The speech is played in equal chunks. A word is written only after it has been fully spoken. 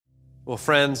Well,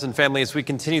 friends and family, as we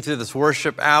continue through this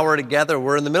worship hour together,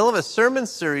 we're in the middle of a sermon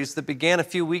series that began a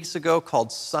few weeks ago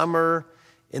called Summer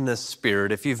in the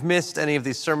Spirit. If you've missed any of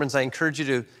these sermons, I encourage you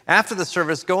to, after the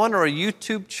service, go onto our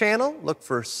YouTube channel, look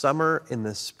for Summer in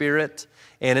the Spirit.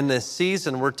 And in this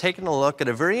season, we're taking a look at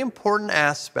a very important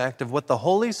aspect of what the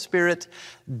Holy Spirit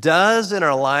does in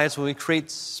our lives when we create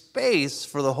space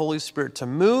for the Holy Spirit to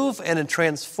move and to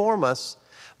transform us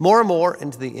more and more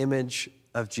into the image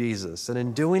of Jesus. And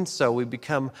in doing so, we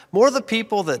become more the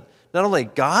people that not only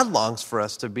God longs for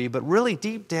us to be, but really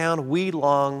deep down, we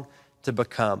long to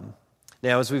become.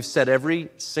 Now, as we've said every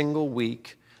single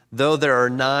week, though there are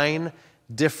 9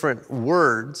 different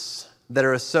words that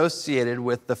are associated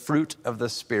with the fruit of the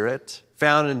Spirit,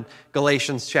 found in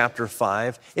Galatians chapter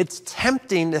 5, it's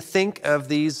tempting to think of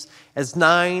these as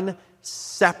 9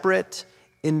 separate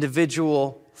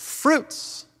individual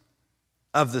fruits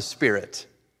of the Spirit.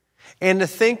 And to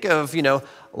think of,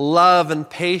 love and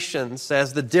patience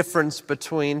as the difference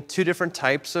between 2 different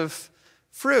types of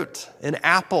fruit, an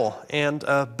apple and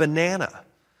a banana,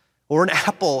 or an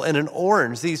apple and an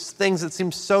orange, these things that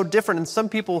seem so different. And some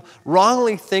people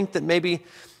wrongly think that maybe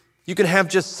you can have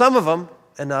just some of them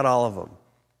and not all of them.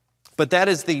 But that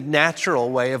is the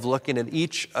natural way of looking at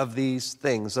each of these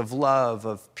things, of love,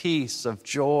 of peace, of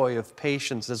joy, of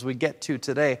patience, as we get to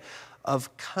today,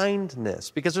 of kindness.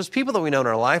 Because there's people that we know in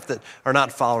our life that are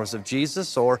not followers of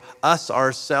Jesus, or us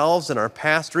ourselves in our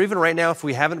past, or even right now, if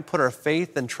we haven't put our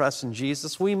faith and trust in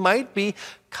Jesus, we might be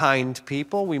kind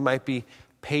people, we might be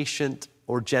patient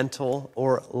or gentle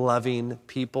or loving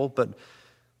people, but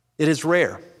it is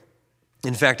rare.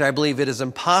 In fact, I believe it is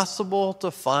impossible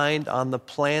to find on the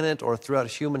planet or throughout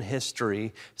human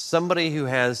history somebody who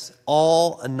has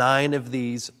all 9 of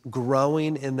these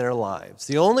growing in their lives.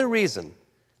 The only reason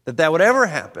that would ever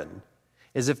happen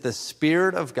is if the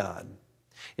Spirit of God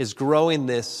is growing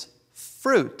this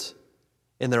fruit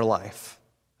in their life.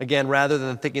 Again, rather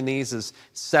than thinking these as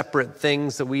separate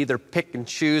things that we either pick and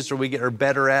choose or we are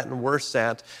better at and worse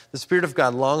at, the Spirit of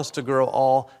God longs to grow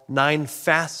all 9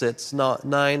 facets,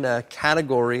 9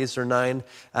 categories or 9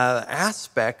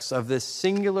 aspects of this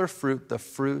singular fruit, the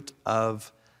fruit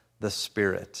of the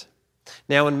Spirit.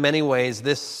 Now, in many ways,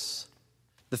 the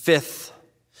 5th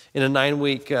in a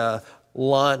 9-week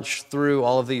launch through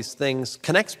all of these things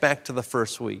connects back to the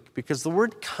first week, because the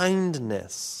word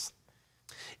kindness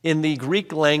in the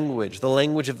Greek language, the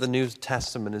language of the New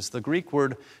Testament, is the Greek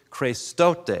word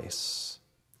Christotes,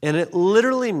 and it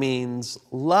literally means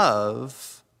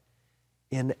love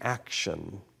in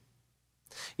action.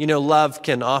 Love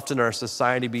can often in our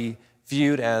society be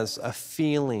viewed as a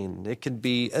feeling. It can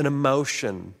be an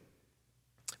emotion.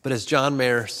 But as John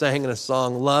Mayer sang in a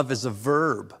song, love is a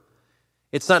verb.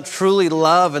 It's not truly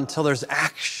love until there's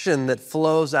action that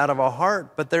flows out of a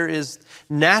heart, but there is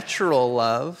natural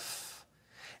love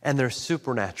and there's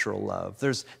supernatural love.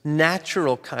 There's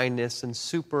natural kindness and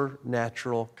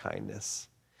supernatural kindness.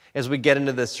 As we get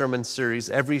into this sermon series,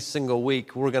 every single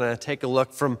week, we're going to take a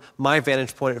look from my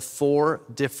vantage point at 4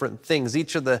 different things.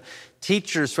 Each of the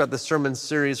teachers throughout the sermon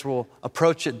series will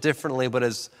approach it differently, but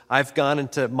as I've gone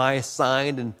into my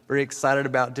assigned and very excited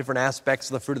about different aspects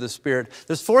of the fruit of the Spirit,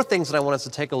 there's 4 things that I want us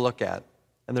to take a look at,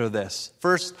 and they're this.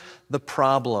 First, the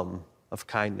problem of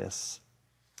kindness.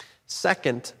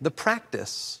 Second, the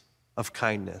practice of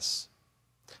kindness.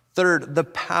 Third, the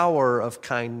power of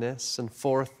kindness. And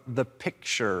fourth, the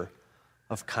picture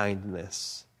of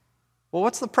kindness. Well,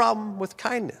 what's the problem with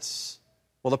kindness?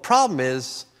 Well, the problem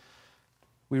is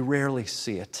we rarely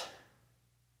see it.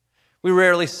 We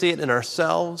rarely see it in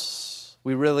ourselves.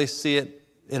 We rarely see it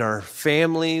in our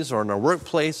families or in our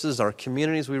workplaces, our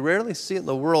communities. We rarely see it in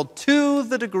the world to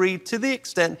the degree, to the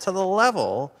extent, to the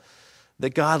level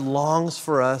that God longs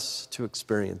for us to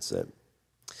experience it.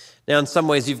 Now, in some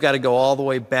ways, you've got to go all the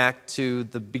way back to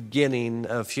the beginning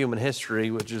of human history,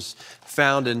 which is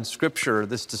found in Scripture,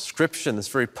 this description, this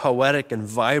very poetic and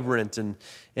vibrant and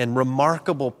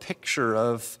remarkable picture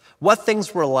of what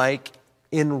things were like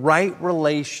in right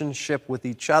relationship with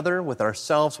each other, with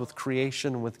ourselves, with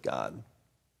creation, with God.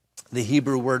 The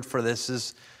Hebrew word for this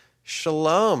is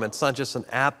shalom. It's not just an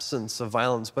absence of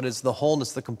violence, but it's the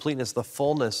wholeness, the completeness, the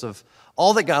fullness of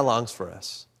all that God longs for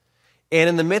us. And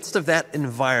in the midst of that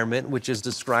environment, which is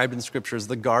described in Scripture as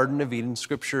the Garden of Eden,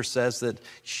 Scripture says that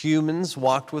humans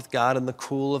walked with God in the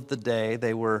cool of the day.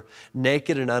 They were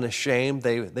naked and unashamed.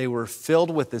 They were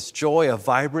filled with this joy of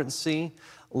vibrancy.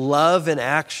 Love and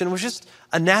action was just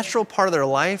a natural part of their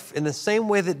life, in the same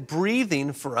way that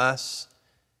breathing for us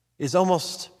is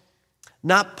almost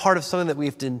not part of something that we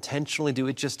have to intentionally do.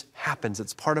 It just happens.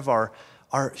 It's part of our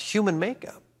human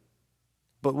makeup.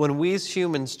 But when we as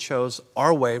humans chose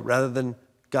our way rather than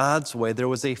God's way, there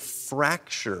was a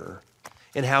fracture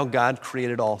in how God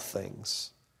created all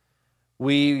things.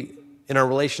 We, in our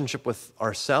relationship with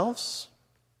ourselves,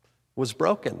 was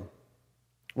broken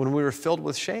when we were filled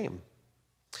with shame.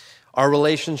 Our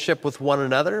relationship with one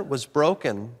another was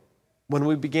broken when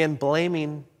we began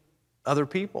blaming other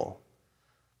people.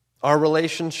 Our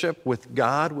relationship with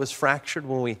God was fractured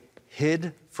when we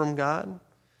hid from God.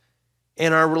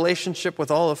 And our relationship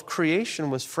with all of creation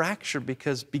was fractured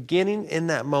because beginning in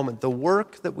that moment, the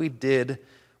work that we did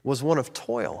was one of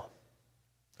toil,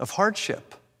 of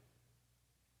hardship,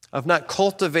 of not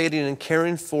cultivating and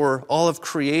caring for all of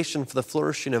creation for the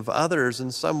flourishing of others.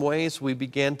 In some ways, we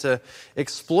began to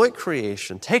exploit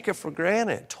creation, take it for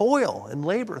granted, toil and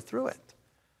labor through it.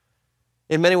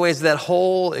 In many ways, that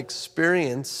whole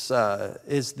experience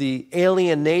is the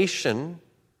alienation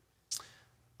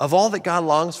of all that God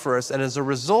longs for us. And as a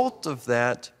result of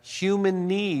that, human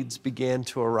needs began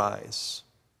to arise.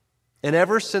 And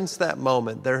ever since that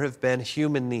moment, there have been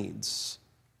human needs,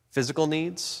 physical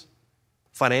needs,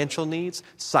 financial needs,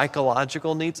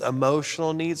 psychological needs,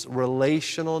 emotional needs,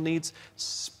 relational needs,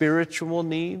 spiritual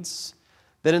needs,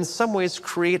 that in some ways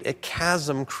create a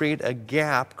chasm, create a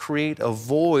gap, create a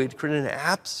void, create an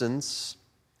absence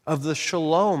of the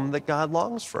shalom that God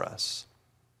longs for us.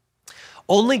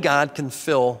 Only God can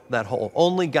fill that hole.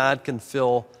 Only God can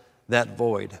fill that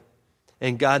void.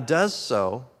 And God does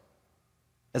so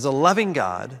as a loving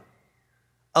God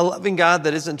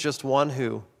that isn't just one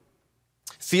who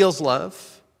feels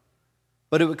love,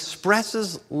 but who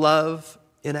expresses love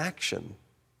in action.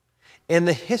 And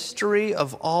the history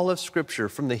of all of Scripture,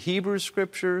 from the Hebrew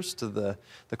Scriptures to the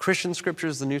Christian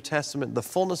Scriptures, the New Testament, the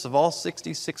fullness of all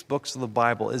 66 books of the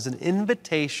Bible is an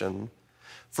invitation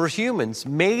for humans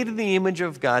made in the image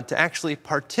of God to actually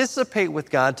participate with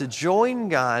God, to join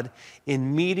God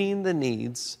in meeting the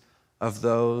needs of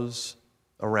those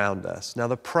around us. Now,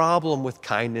 the problem with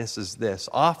kindness is this.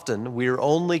 Often, we are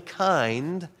only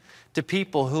kind to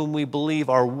people whom we believe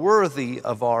are worthy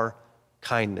of our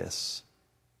kindness.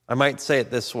 I might say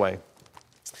it this way,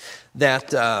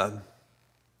 that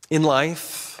in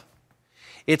life,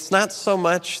 it's not so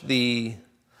much the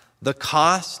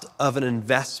cost of an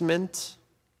investment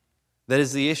that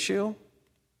is the issue.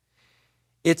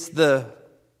 It's the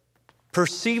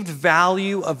perceived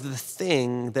value of the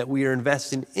thing that we are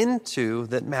investing into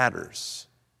that matters.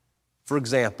 For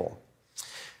example,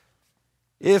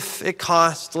 if it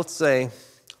costs, let's say,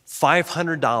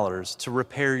 $500 to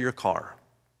repair your car,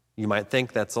 you might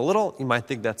think that's a little, you might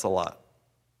think that's a lot.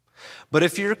 But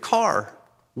if your car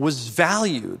was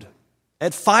valued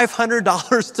at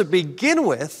 $500 to begin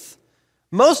with,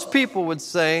 most people would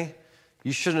say,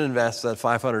 you shouldn't invest that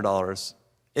 $500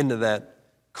 into that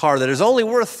car that is only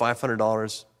worth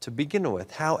 $500 to begin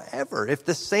with. However, if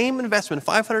the same investment,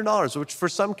 $500, which for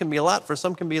some can be a lot, for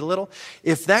some can be a little,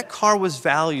 if that car was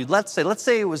valued, let's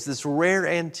say it was this rare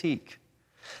antique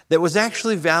that was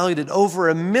actually valued at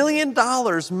over $1 million,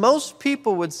 most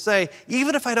people would say,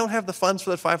 even if I don't have the funds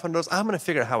for that $500, I'm going to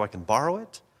figure out how I can borrow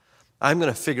it. I'm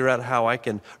going to figure out how I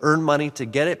can earn money to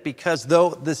get it, because though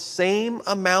the same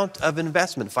amount of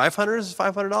investment, $500 is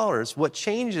 $500, what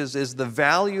changes is the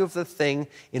value of the thing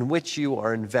in which you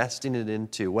are investing it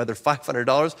into. Whether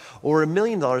 $500 or $1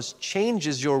 million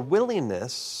changes your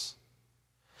willingness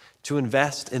to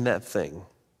invest in that thing.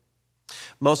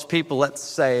 Most people, let's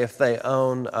say, if they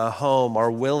own a home, are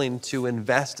willing to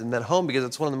invest in that home because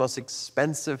it's one of the most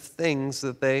expensive things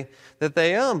that they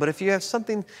own. But if you have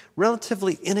something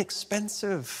relatively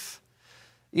inexpensive,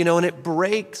 and it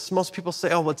breaks, most people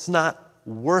say, oh, well, it's not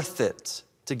worth it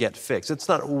to get fixed. It's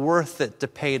not worth it to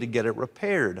pay to get it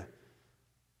repaired.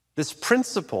 This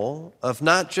principle of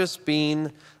not just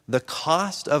being the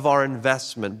cost of our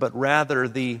investment, but rather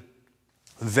the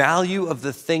value of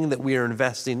the thing that we are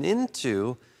investing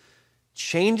into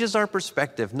changes our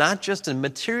perspective, not just in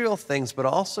material things, but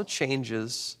also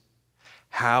changes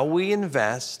how we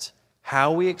invest,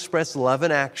 how we express love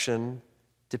and action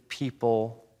to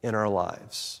people in our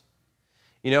lives.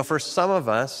 For some of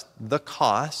us, the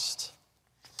cost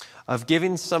of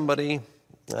giving somebody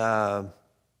a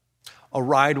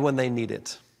ride when they need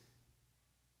it,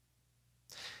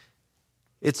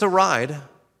 it's a ride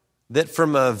that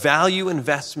from a value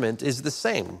investment is the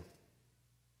same.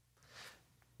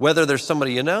 Whether there's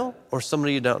somebody you know or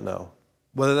somebody you don't know.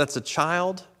 Whether that's a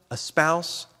child, a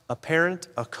spouse, a parent,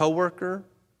 a coworker,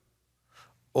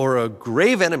 or a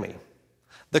grave enemy.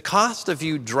 The cost of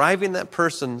you driving that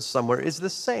person somewhere is the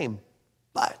same.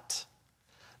 But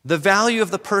the value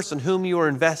of the person whom you are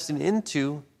investing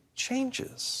into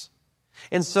changes.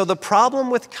 And so the problem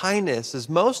with kindness is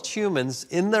most humans,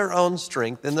 in their own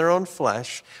strength, in their own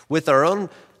flesh, with our own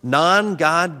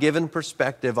non-God-given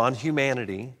perspective on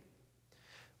humanity,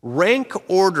 rank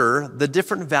order the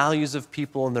different values of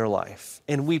people in their life.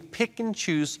 And we pick and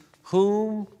choose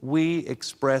whom we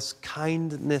express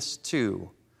kindness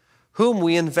to, whom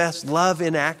we invest love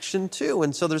in action to.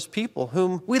 And so there's people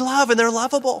whom we love and they're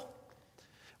lovable.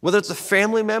 Whether it's a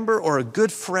family member or a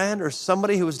good friend or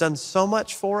somebody who has done so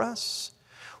much for us,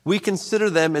 we consider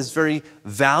them as very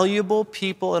valuable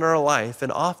people in our life.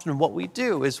 And often what we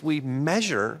do is we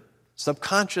measure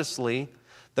subconsciously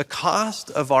the cost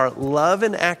of our love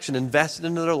and action invested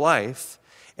into their life.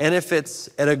 And if it's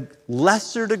at a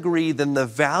lesser degree than the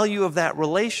value of that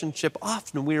relationship,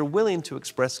 often we are willing to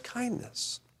express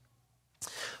kindness.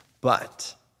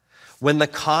 But when the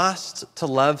cost to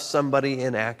love somebody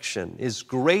in action is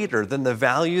greater than the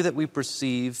value that we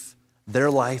perceive their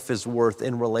life is worth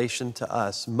in relation to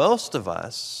us, most of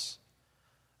us,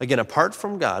 again, apart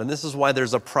from God, and this is why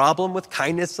there's a problem with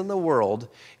kindness in the world,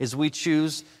 is we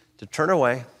choose to turn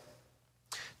away,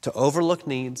 to overlook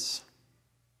needs,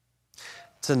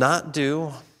 to not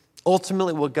do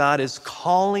ultimately what God is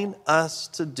calling us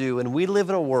to do. And we live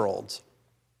in a world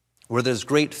where there's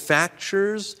great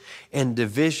fractures and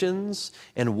divisions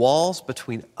and walls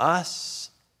between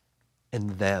us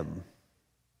and them.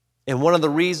 And one of the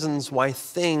reasons why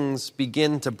things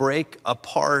begin to break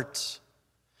apart,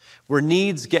 where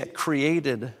needs get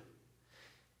created,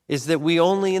 is that we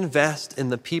only invest in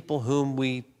the people whom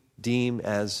we deem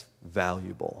as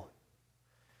valuable.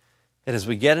 And as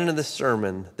we get into the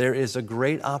sermon, there is a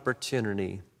great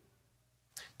opportunity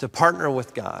to partner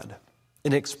with God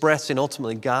in expressing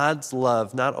ultimately God's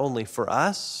love, not only for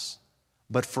us,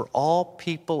 but for all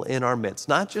people in our midst.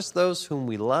 Not just those whom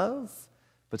we love,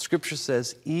 but Scripture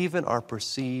says even our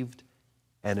perceived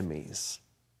enemies.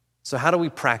 So how do we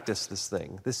practice this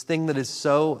thing that is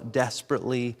so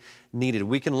desperately needed?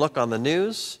 We can look on the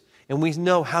news and we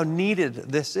know how needed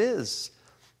this is.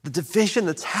 The division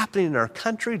that's happening in our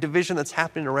country, division that's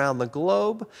happening around the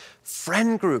globe,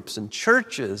 friend groups and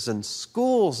churches and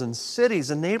schools and cities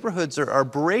and neighborhoods are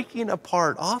breaking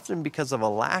apart, often because of a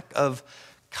lack of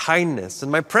kindness.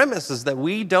 And my premise is that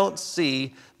we don't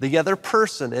see the other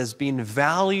person as being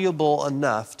valuable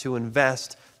enough to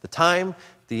invest the time,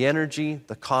 the energy,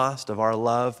 the cost of our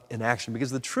love in action.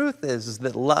 Because the truth is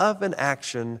that love in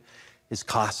action is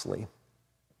costly.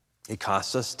 It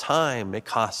costs us time. It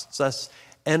costs us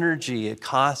energy. It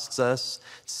costs us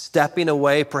stepping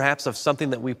away perhaps of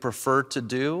something that we prefer to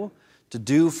do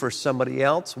for somebody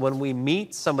else. When we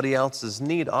meet somebody else's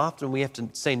need, often we have to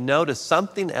say no to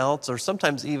something else, or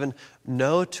sometimes even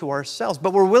no to ourselves.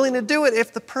 But we're willing to do it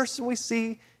if the person we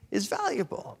see is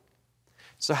valuable.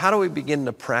 So how do we begin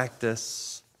to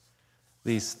practice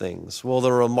these things? Well,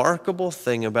 the remarkable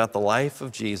thing about the life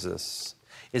of Jesus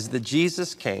is that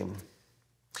Jesus came,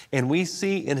 and we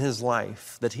see in his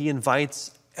life that he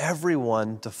invites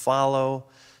everyone to follow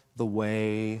the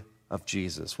way of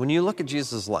Jesus. When you look at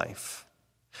Jesus' life,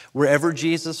 wherever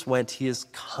Jesus went, he is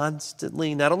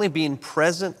constantly not only being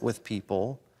present with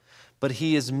people, but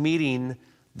he is meeting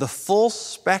the full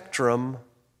spectrum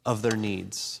of their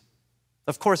needs.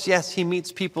 Of course, yes, he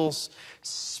meets people's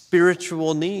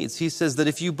spiritual needs. He says that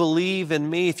if you believe in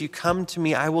me, if you come to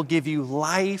me, I will give you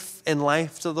life and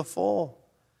life to the full.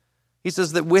 He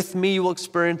says that with me you will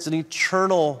experience an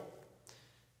eternal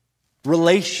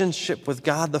relationship with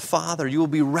God the Father. You will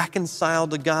be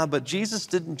reconciled to God. But Jesus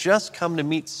didn't just come to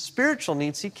meet spiritual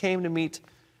needs. He came to meet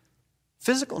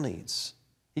physical needs.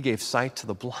 He gave sight to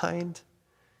the blind.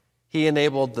 He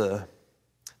enabled the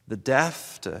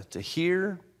deaf to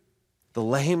hear, the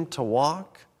lame to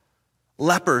walk,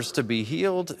 lepers to be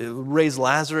healed, raised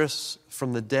Lazarus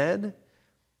from the dead.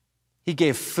 He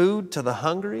gave food to the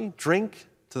hungry, drink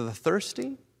to the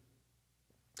thirsty.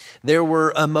 There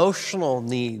were emotional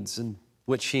needs in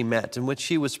which he met, in which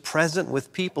he was present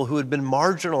with people who had been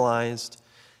marginalized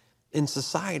in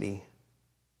society,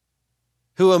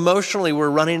 who emotionally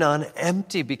were running on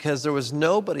empty because there was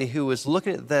nobody who was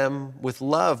looking at them with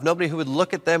love, nobody who would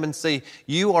look at them and say,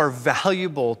 you are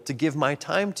valuable to give my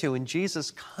time to. And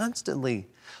Jesus constantly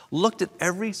looked at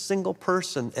every single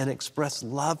person and expressed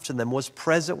love to them, was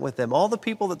present with them. All the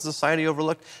people that society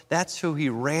overlooked, that's who he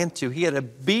ran to. He had a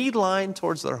beeline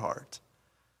towards their heart.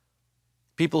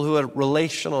 People who had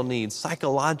relational needs,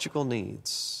 psychological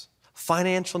needs,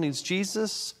 financial needs.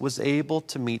 Jesus was able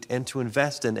to meet and to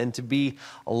invest in and to be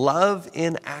love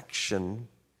in action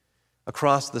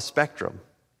across the spectrum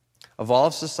of all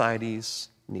of society's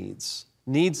needs.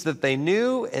 Needs that they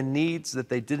knew and needs that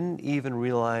they didn't even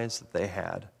realize that they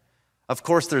had. Of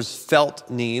course, there's felt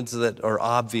needs that are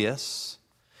obvious,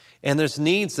 and there's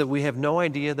needs that we have no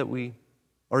idea that we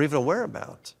are even aware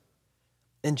about.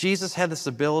 And Jesus had this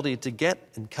ability to get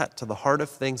and cut to the heart of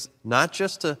things, not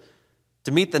just to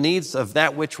meet the needs of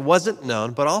that which wasn't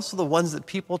known, but also the ones that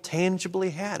people tangibly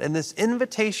had. And this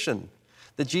invitation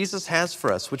that Jesus has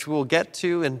for us, which we will get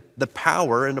to in the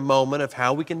power in a moment of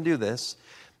how we can do this,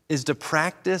 is to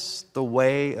practice the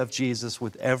way of Jesus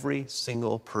with every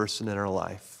single person in our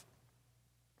life.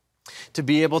 To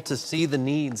be able to see the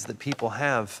needs that people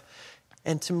have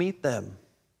and to meet them.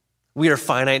 We are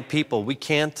finite people. We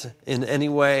can't in any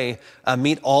way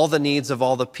meet all the needs of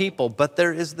all the people, but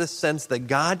there is this sense that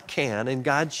God can and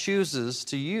God chooses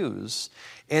to use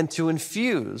and to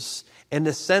infuse and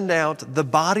to send out the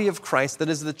body of Christ that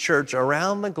is the church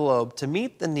around the globe to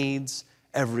meet the needs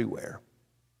everywhere.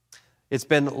 It's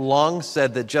been long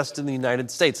said that just in the United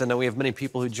States, I know we have many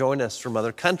people who join us from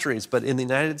other countries, but in the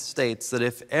United States, that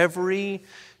if every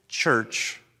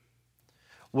church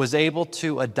was able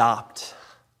to adopt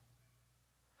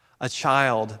a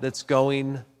child that's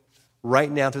going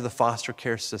right now through the foster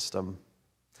care system,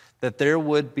 that there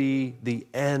would be the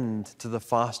end to the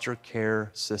foster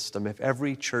care system if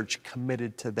every church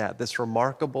committed to that, this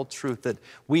remarkable truth that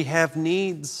we have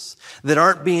needs that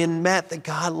aren't being met, that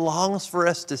God longs for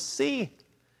us to see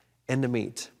and to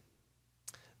meet.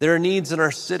 There are needs in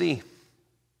our city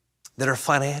that are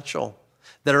financial,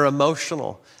 that are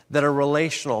emotional, that are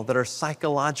relational, that are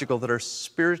psychological, that are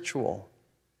spiritual.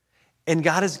 And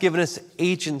God has given us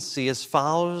agency as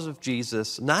followers of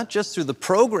Jesus, not just through the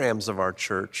programs of our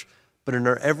church, but in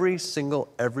our every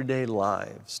single everyday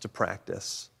lives to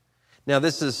practice. Now,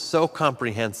 this is so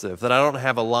comprehensive that I don't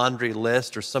have a laundry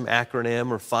list or some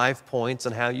acronym or 5 points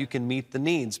on how you can meet the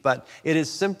needs, but it is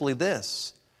simply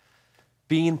this: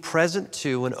 being present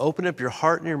to and open up your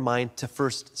heart and your mind to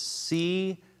first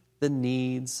see the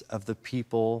needs of the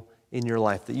people in your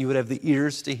life, that you would have the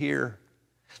ears to hear,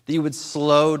 that you would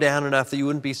slow down enough that you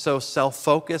wouldn't be so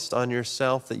self-focused on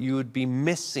yourself that you would be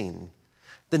missing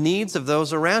the needs of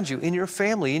those around you, in your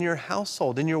family, in your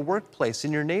household, in your workplace,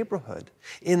 in your neighborhood,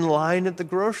 in line at the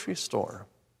grocery store.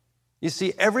 You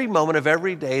see, every moment of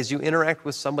every day as you interact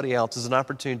with somebody else is an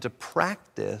opportunity to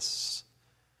practice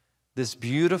this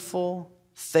beautiful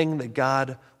thing that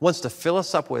God wants to fill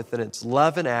us up with, and it's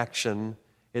love in action,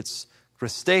 it's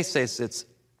Christesis, it's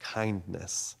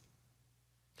kindness.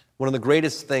 One of the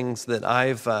greatest things that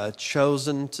I've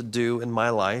chosen to do in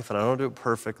my life, and I don't do it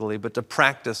perfectly, but to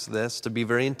practice this, to be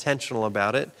very intentional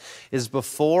about it, is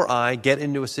before I get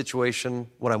into a situation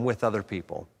when I'm with other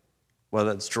people, whether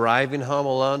it's driving home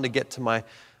alone to get to my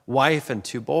wife and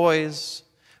 2 boys,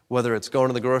 whether it's going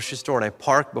to the grocery store and I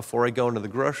park before I go into the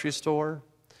grocery store,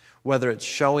 whether it's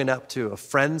showing up to a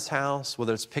friend's house,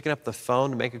 whether it's picking up the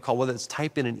phone to make a call, whether it's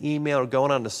typing an email or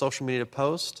going on to social media to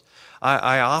post,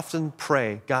 I often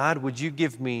pray, God, would you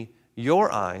give me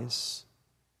your eyes,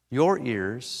 your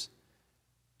ears,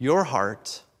 your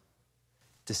heart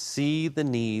to see the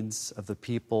needs of the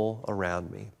people around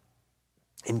me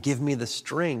and give me the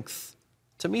strength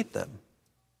to meet them.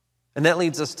 And that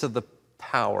leads us to the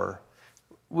power.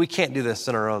 We can't do this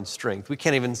in our own strength. We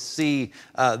can't even see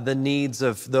the needs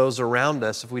of those around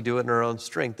us if we do it in our own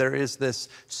strength. There is this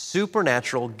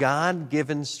supernatural,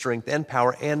 God-given strength and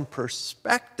power and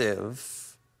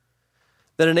perspective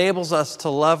that enables us to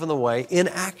love in the way, in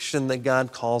action, that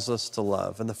God calls us to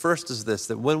love. And the first is this,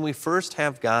 that when we first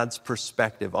have God's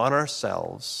perspective on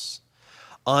ourselves,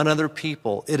 on other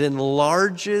people, it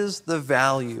enlarges the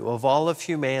value of all of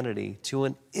humanity to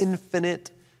an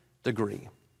infinite degree.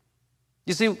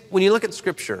 You see, when you look at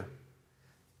Scripture,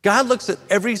 God looks at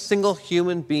every single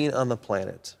human being on the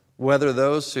planet, whether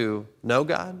those who know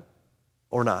God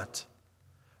or not,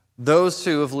 those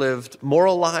who have lived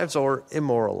moral lives or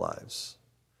immoral lives,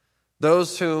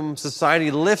 those whom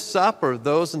society lifts up or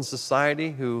those in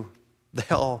society who they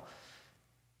all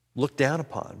look down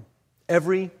upon.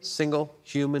 Every single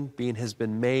human being has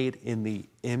been made in the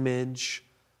image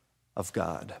of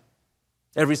God.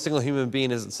 Every single human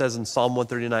being, as it says in Psalm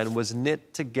 139, was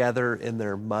knit together in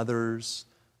their mother's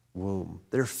womb.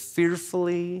 They're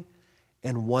fearfully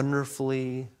and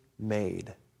wonderfully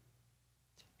made.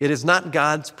 It is not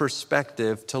God's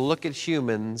perspective to look at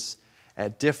humans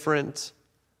at different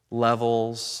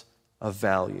levels of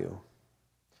value.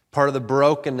 Part of the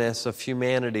brokenness of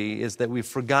humanity is that we've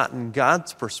forgotten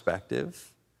God's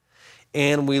perspective,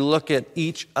 and we look at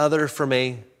each other from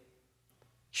a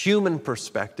human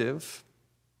perspective.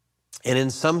 And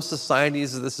in some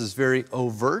societies, this is very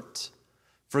overt.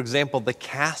 For example, the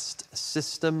caste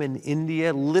system in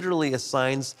India literally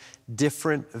assigns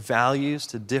different values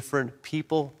to different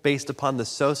people based upon the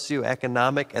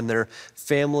socioeconomic and their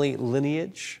family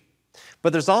lineage.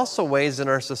 But there's also ways in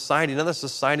our society, in other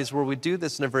societies, where we do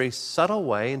this in a very subtle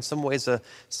way, in some ways a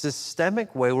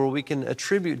systemic way, where we can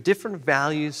attribute different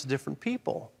values to different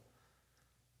people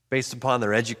based upon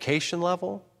their education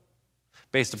level,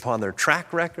 based upon their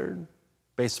track record,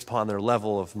 based upon their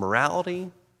level of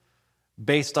morality,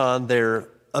 based on their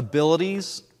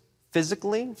abilities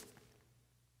physically,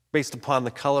 based upon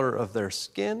the color of their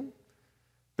skin,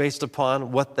 based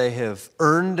upon what they have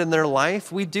earned in their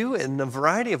life. We do it in a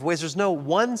variety of ways. There's no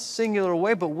one singular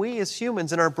way, but we as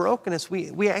humans in our brokenness,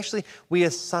 we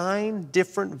assign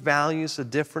different values to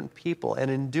different people.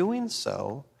 And in doing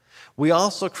so, we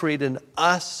also create an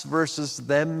us versus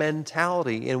them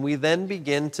mentality. And we then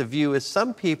begin to view as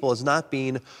some people as not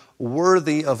being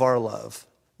worthy of our love,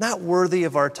 not worthy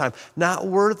of our time, not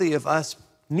worthy of us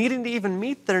needing to even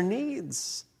meet their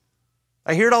needs.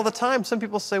 I hear it all the time. Some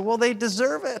people say, well, they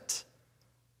deserve it.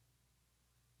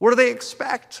 What do they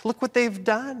expect? Look what they've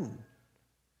done.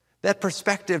 That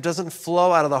perspective doesn't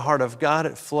flow out of the heart of God.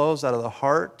 It flows out of the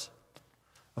heart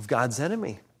of God's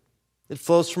enemy. It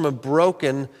flows from a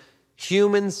broken,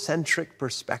 human-centric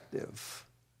perspective.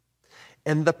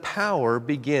 And the power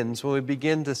begins when we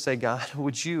begin to say, God,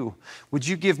 would you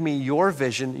give me your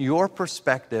vision, your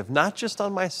perspective, not just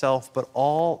on myself, but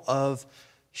all of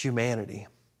humanity.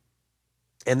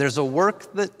 And there's a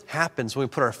work that happens when we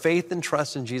put our faith and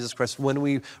trust in Jesus Christ. When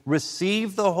we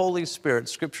receive the Holy Spirit,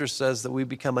 Scripture says that we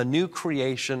become a new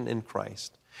creation in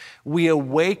Christ. We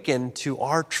awaken to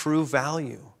our true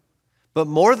value. But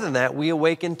more than that, we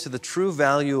awaken to the true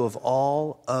value of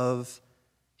all of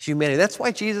humanity. That's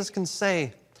why Jesus can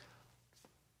say,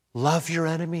 love your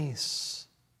enemies.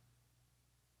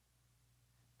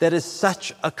 That is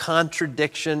such a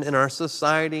contradiction in our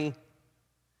society.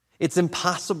 It's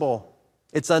impossible.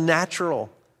 It's unnatural.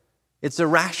 It's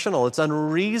irrational. It's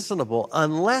unreasonable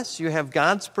unless you have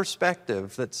God's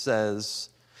perspective that says,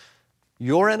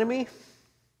 your enemy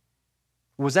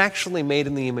was actually made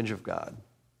in the image of God.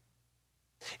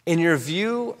 And your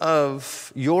view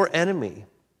of your enemy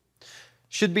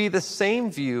should be the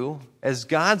same view as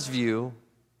God's view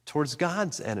towards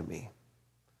God's enemy,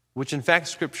 which in fact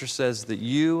Scripture says that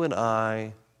you and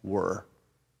I were.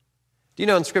 Do you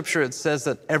know in Scripture it says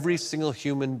that every single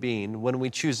human being, when we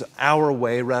choose our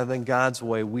way rather than God's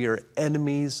way, we are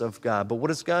enemies of God. But what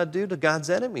does God do to God's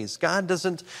enemies? God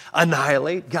doesn't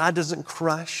annihilate. God doesn't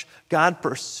crush. God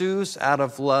pursues out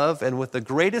of love and with the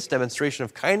greatest demonstration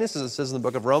of kindness, as it says in the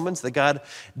book of Romans, that God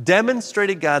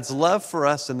demonstrated God's love for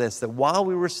us in this, that while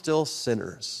we were still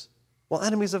sinners, while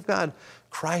enemies of God,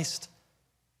 Christ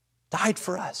died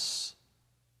for us.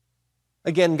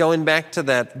 Again, going back to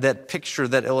that picture,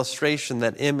 that illustration,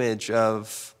 that image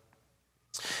of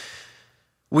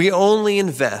we only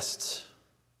invest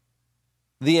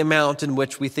the amount in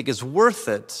which we think is worth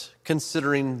it,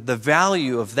 considering the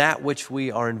value of that which we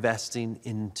are investing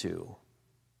into.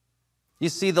 You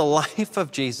see, the life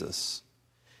of Jesus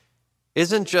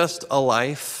isn't just a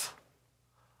life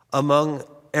among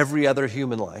every other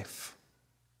human life.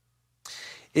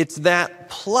 It's that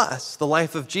plus the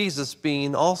life of Jesus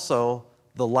being also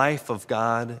the life of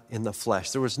God in the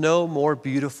flesh. There was no more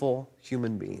beautiful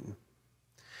human being,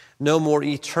 no more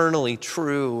eternally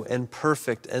true and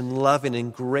perfect and loving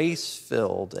and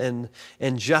grace-filled and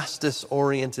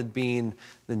justice-oriented being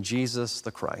than Jesus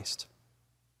the Christ.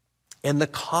 And the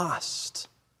cost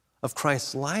of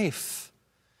Christ's life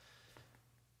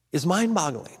is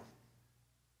mind-boggling.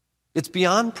 It's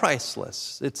beyond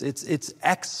priceless. It's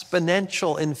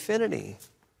exponential infinity.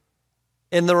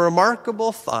 And the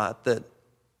remarkable thought that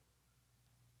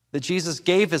Jesus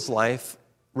gave his life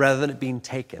rather than it being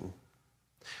taken,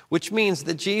 which means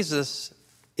that Jesus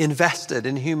invested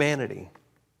in humanity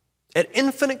at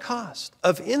infinite cost,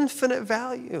 of infinite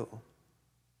value.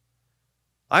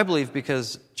 I believe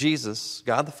because Jesus,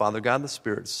 God the Father, God the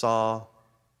Spirit, saw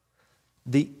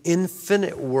the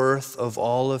infinite worth of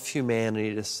all of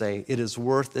humanity to say it is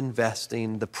worth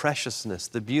investing the preciousness,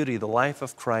 the beauty, the life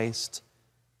of Christ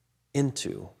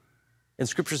into. And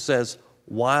Scripture says,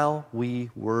 while we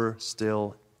were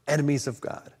still enemies of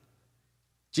God.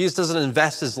 Jesus doesn't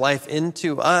invest his life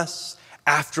into us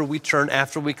after we turn,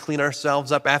 after we clean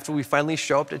ourselves up, after we finally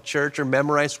show up to church or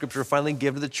memorize Scripture or finally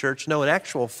give to the church. No, in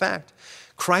actual fact,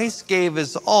 Christ gave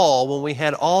his all when we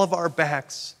had all of our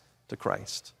backs to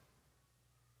Christ.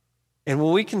 And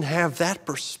when we can have that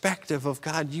perspective of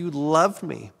God, you loved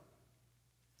me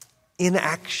in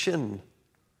action,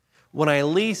 when I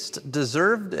least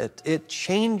deserved it. It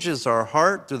changes our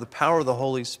heart through the power of the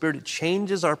Holy Spirit. It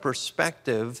changes our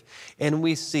perspective, and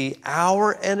we see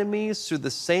our enemies through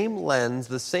the same lens,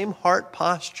 the same heart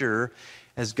posture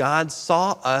as God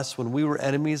saw us when we were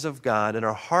enemies of God. And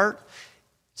our heart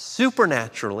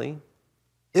supernaturally,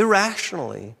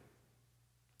 irrationally,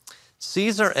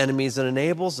 sees our enemies and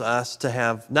enables us to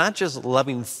have not just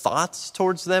loving thoughts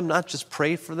towards them, not just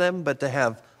pray for them, but to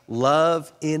have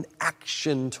love in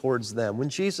action towards them. When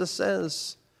Jesus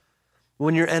says,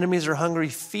 when your enemies are hungry,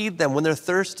 feed them. When they're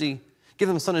thirsty, give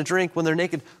them something to drink. When they're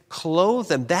naked, clothe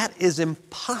them. That is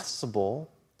impossible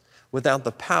without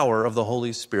the power of the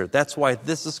Holy Spirit. That's why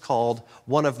this is called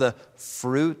one of the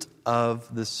fruit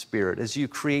of the Spirit. As you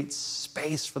create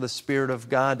space for the Spirit of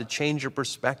God to change your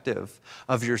perspective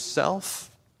of yourself,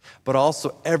 but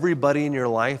also everybody in your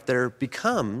life, there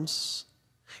becomes,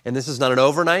 and this is not an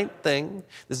overnight thing,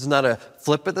 this is not a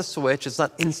flip of the switch, it's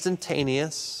not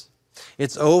instantaneous.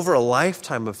 It's over a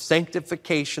lifetime of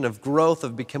sanctification, of growth,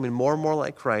 of becoming more and more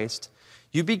like Christ.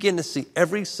 You begin to see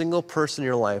every single person in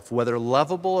your life, whether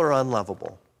lovable or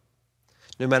unlovable,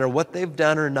 no matter what they've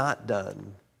done or not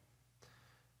done,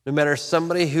 no matter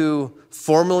somebody who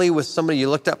formerly was somebody you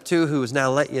looked up to who has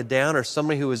now let you down, or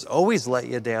somebody who has always let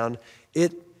you down,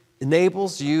 it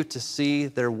enables you to see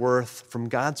their worth from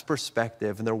God's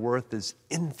perspective, and their worth is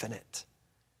infinite.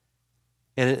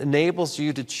 And it enables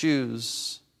you to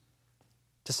choose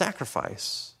to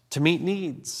sacrifice, to meet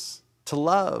needs, to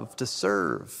love, to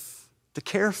serve, to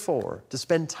care for, to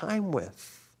spend time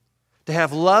with, to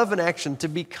have love in action, to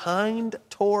be kind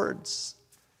towards,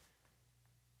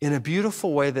 in a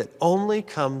beautiful way that only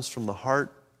comes from the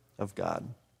heart of God.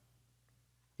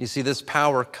 You see, this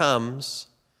power comes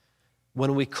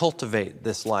when we cultivate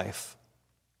this life.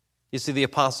 You see, the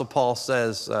Apostle Paul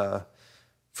says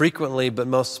frequently, but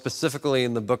most specifically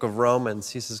in the book of Romans,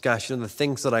 he says, gosh, the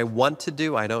things that I want to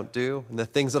do, I don't do. And the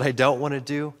things that I don't want to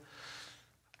do,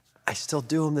 I still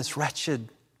do them, this wretched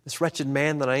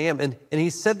man that I am. And he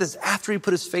said this after he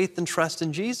put his faith and trust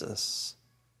in Jesus.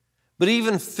 But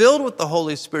even filled with the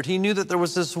Holy Spirit, he knew that there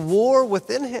was this war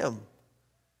within him.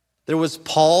 There was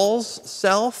Paul's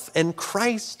self and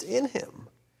Christ in him.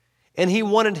 And he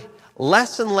wanted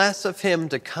less and less of him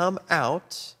to come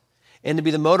out and to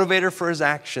be the motivator for his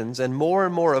actions, and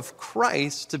more of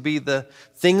Christ to be the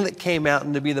thing that came out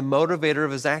and to be the motivator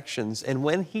of his actions. And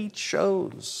when he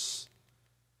chose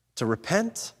to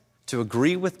repent, to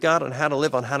agree with God on how to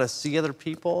live, on how to see other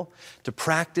people, to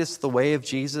practice the way of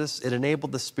Jesus, it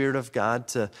enabled the Spirit of God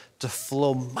to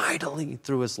flow mightily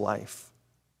through his life.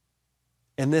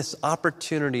 And this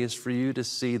opportunity is for you to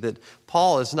see that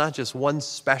Paul is not just one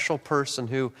special person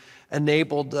who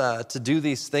enabled to do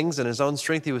these things in his own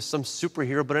strength. He was some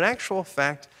superhero, but in actual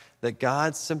fact, that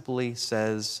God simply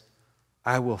says,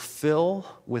 I will fill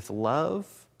with love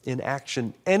in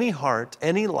action any heart,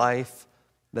 any life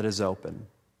that is open.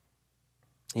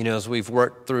 You know, as we've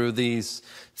worked through these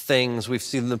things, we've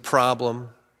seen the problem,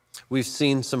 we've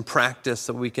seen some practice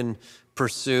that we can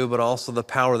pursue, but also the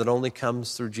power that only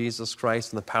comes through Jesus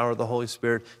Christ and the power of the Holy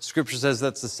Spirit. Scripture says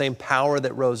that's the same power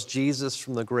that rose Jesus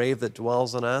from the grave that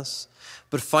dwells in us.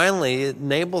 But finally, it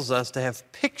enables us to have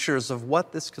pictures of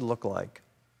what this could look like.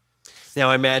 Now,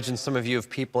 I imagine some of you have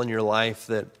people in your life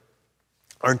that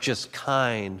aren't just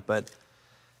kind, but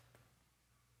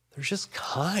they're just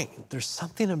kind. There's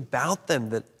something about them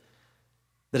that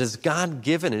is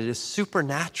God-given. It is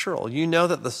supernatural. You know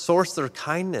that the source of their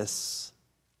kindness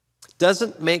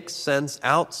doesn't make sense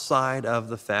outside of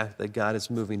the fact that God is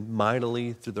moving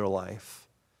mightily through their life.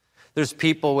 There's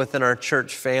people within our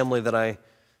church family that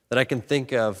I can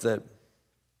think of that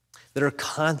are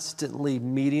constantly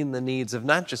meeting the needs of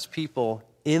not just people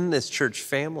in this church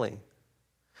family,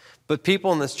 but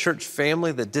people in this church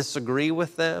family that disagree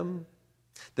with them,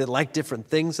 that like different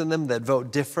things in them, that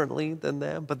vote differently than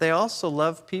them, but they also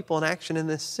love people in action in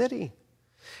this city.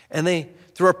 And they,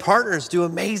 through our partners, do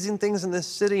amazing things in this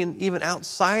city and even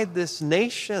outside this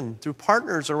nation through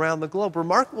partners around the globe.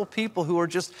 Remarkable people who are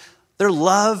just, they're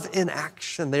love in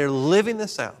action. They're living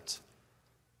this out.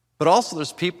 But also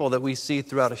there's people that we see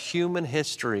throughout a human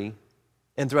history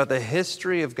and throughout the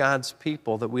history of God's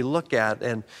people that we look at.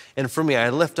 And for me,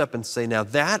 I lift up and say, now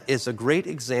that is a great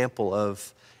example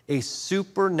of a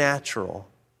supernatural,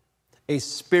 a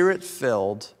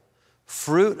spirit-filled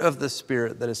fruit of the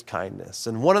Spirit that is kindness.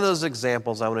 And one of those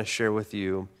examples I want to share with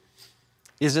you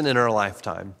isn't in our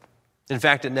lifetime. In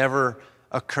fact, it never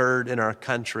occurred in our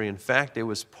country. In fact, it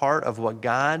was part of what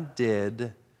God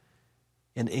did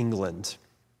in England.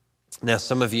 Now,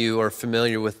 some of you are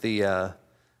familiar with the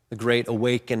the Great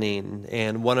Awakening,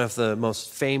 and one of the most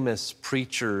famous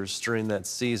preachers during that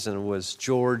season was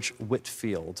George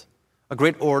Whitefield, a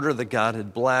great orator that God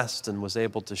had blessed and was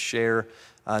able to share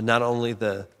not only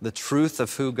the truth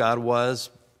of who God was,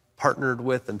 partnered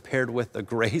with and paired with the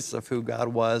grace of who God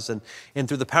was, and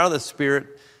through the power of the Spirit,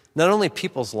 not only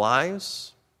people's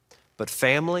lives, but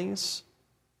families,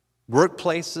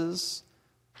 workplaces,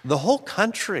 the whole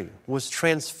country was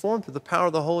transformed through the power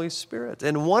of the Holy Spirit.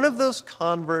 And one of those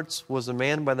converts was a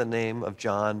man by the name of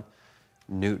John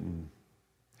Newton,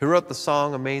 who wrote the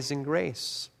song Amazing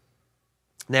Grace.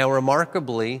 Now,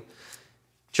 remarkably,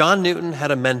 John Newton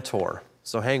had a mentor,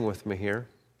 so hang with me here.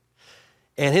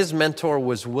 And his mentor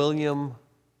was William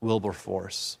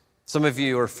Wilberforce. Some of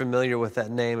you are familiar with that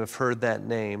name, have heard that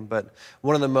name, but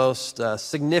one of the most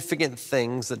significant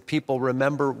things that people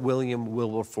remember William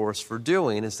Wilberforce for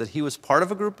doing is that he was part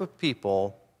of a group of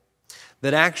people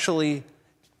that actually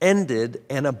ended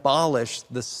and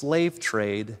abolished the slave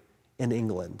trade in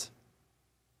England.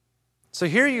 So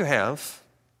here you have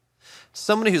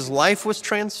somebody whose life was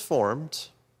transformed,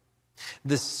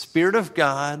 the Spirit of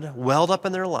God welled up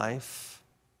in their life,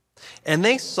 and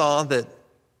they saw that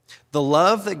the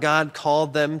love that God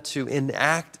called them to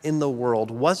enact in the world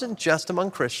wasn't just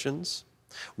among Christians,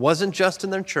 wasn't just in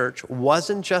their church,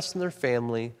 wasn't just in their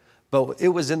family, but it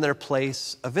was in their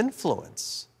place of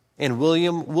influence. And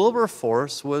William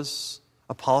Wilberforce was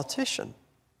a politician.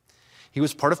 He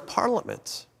was part of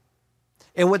Parliament.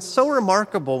 And what's so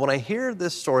remarkable when I hear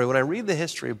this story, when I read the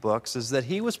history books, is that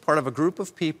he was part of a group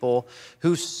of people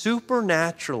who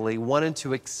supernaturally wanted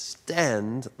to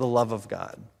extend the love of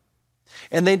God.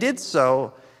 And they did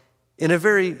so in a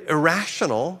very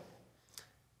irrational,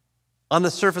 on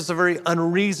the surface, a very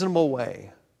unreasonable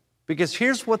way. Because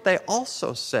here's what they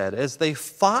also said. As they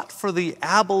fought for the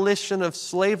abolition of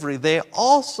slavery, they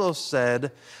also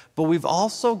said, but we've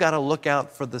also got to look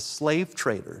out for the slave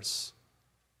traders.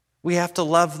 We have to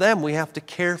love them. We have to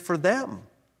care for them.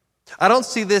 I don't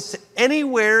see this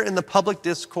anywhere in the public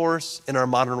discourse in our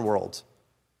modern world.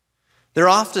 There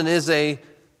often is a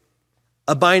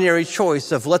binary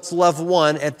choice of let's love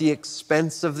one at the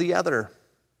expense of the other.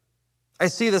 I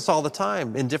see this all the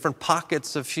time in different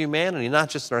pockets of humanity, not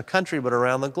just in our country, but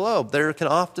around the globe. There can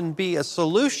often be a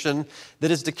solution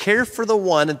that is to care for the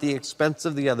one at the expense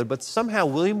of the other. But somehow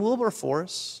William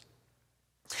Wilberforce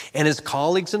and his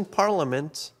colleagues in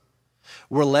Parliament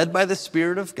were led by the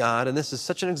Spirit of God, and this is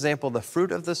such an example of the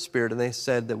fruit of the Spirit, and they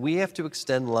said that we have to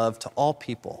extend love to all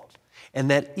people, and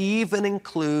that even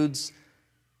includes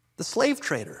the slave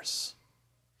traders.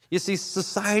 You see,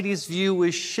 society's view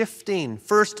is shifting,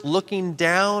 first looking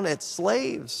down at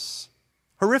slaves.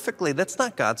 Horrifically, that's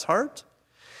not God's heart.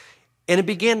 And it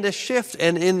began to shift,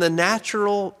 and in the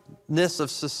naturalness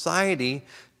of society,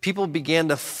 people began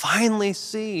to finally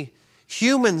see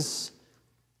humans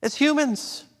as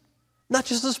humans, not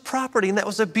just as property, and that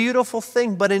was a beautiful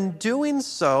thing. But in doing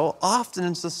so, often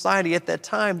in society at that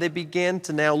time, they began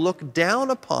to now look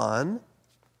down upon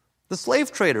the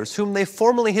slave traders, whom they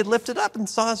formerly had lifted up and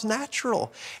saw as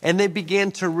natural. And they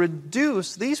began to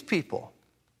reduce these people.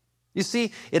 You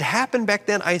see, it happened back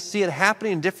then. I see it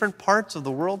happening in different parts of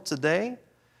the world today.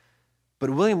 But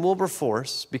William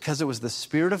Wilberforce, because it was the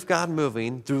Spirit of God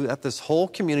moving throughout this whole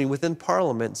community within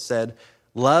Parliament, said,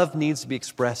 love needs to be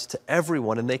expressed to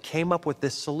everyone. And they came up with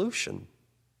this solution.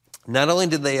 Not only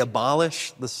did they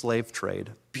abolish the slave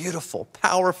trade, beautiful,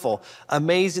 powerful,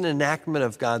 amazing enactment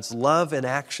of God's love in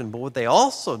action, but what they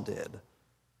also did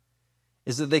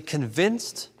is that they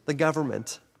convinced the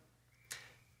government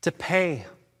to pay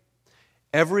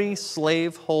every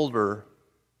slave holder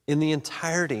in the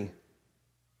entirety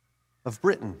of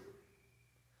Britain.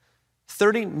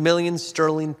 30 million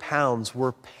sterling pounds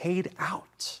were paid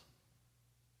out.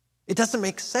 It doesn't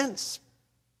make sense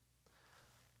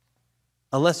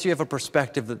unless you have a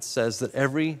perspective that says that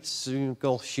every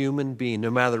single human being,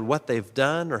 no matter what they've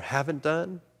done or haven't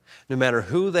done, no matter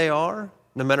who they are,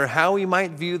 no matter how we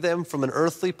might view them from an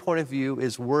earthly point of view,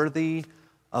 is worthy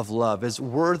of love, is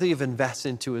worthy of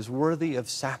investing into, is worthy of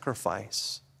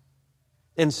sacrifice.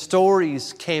 And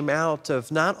stories came out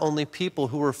of not only people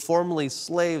who were formerly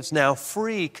slaves, now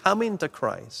free, coming to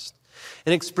Christ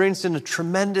and experiencing a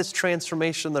tremendous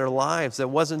transformation in their lives that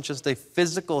wasn't just a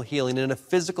physical healing and a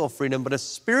physical freedom, but a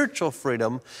spiritual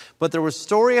freedom. But there was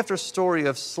story after story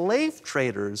of slave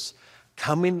traders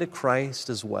coming to Christ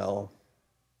as well.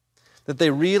 That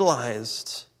they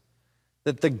realized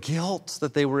that the guilt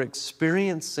that they were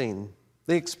experiencing,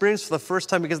 they experienced for the first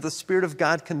time because the Spirit of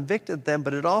God convicted them,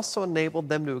 but it also enabled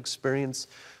them to experience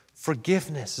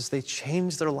forgiveness as they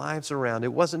changed their lives around.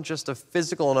 It wasn't just a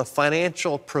physical and a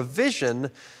financial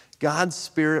provision. God's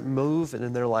Spirit move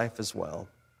in their life as well.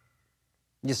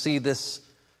 You see, this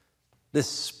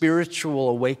spiritual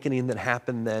awakening that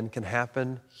happened then can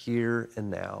happen here and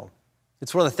now.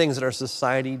 It's one of the things that our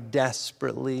society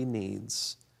desperately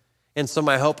needs. And so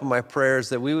my hope and my prayer is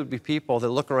that we would be people that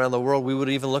look around the world, we would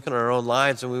even look in our own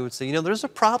lives and we would say, there's a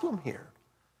problem here.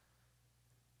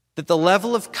 That the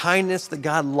level of kindness that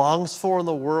God longs for in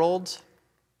the world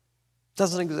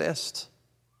doesn't exist.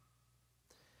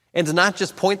 And to not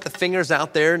just point the fingers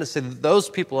out there and to say that those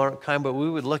people aren't kind, but we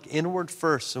would look inward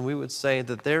first and we would say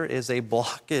that there is a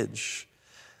blockage.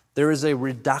 There is a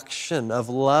reduction of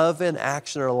love and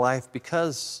action in our life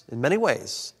because, in many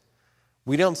ways,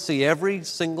 we don't see every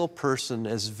single person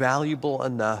as valuable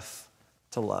enough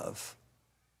to love.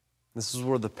 This is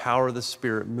where the power of the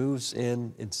Spirit moves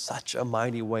in such a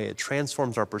mighty way. It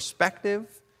transforms our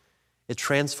perspective. It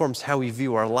transforms how we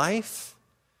view our life.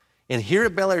 And here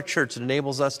at Bel Air Church, it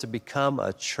enables us to become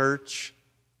a church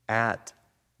at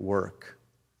work.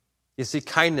 You see,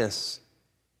 kindness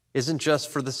isn't just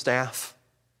for the staff,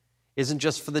 isn't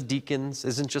just for the deacons,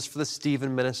 isn't just for the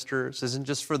Stephen ministers, isn't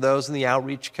just for those in the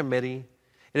outreach committee.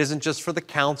 It isn't just for the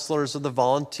counselors or the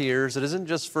volunteers. It isn't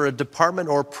just for a department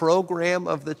or program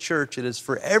of the church. It is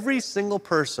for every single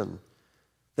person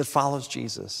that follows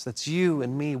Jesus. That's you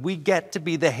and me. We get to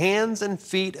be the hands and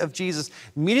feet of Jesus,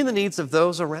 meeting the needs of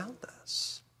those around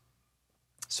us.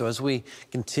 So as we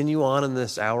continue on in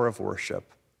this hour of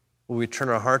worship, will we turn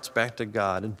our hearts back to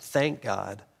God and thank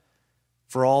God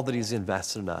for all that He's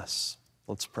invested in us?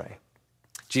 Let's pray.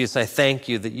 Jesus, I thank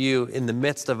you that you, in the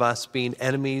midst of us being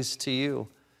enemies to you,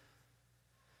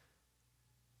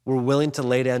 were willing to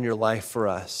lay down your life for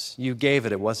us. You gave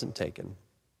it, it wasn't taken.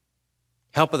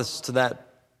 Help us to that,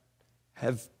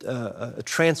 have a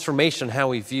transformation in how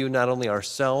we view not only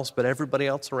ourselves, but everybody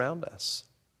else around us.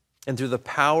 And through the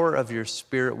power of your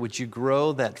Spirit, would you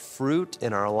grow that fruit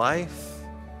in our life?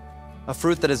 A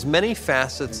fruit that has many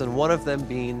facets, and one of them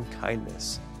being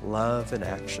kindness, love, and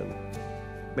action.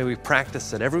 May we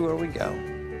practice it everywhere we go,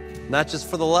 not just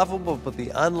for the lovable, but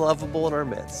the unlovable in our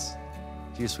midst.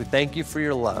 Jesus, we thank you for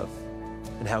your love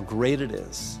and how great it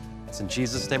is. It's in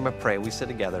Jesus' name I pray. We say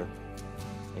together,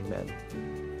 amen.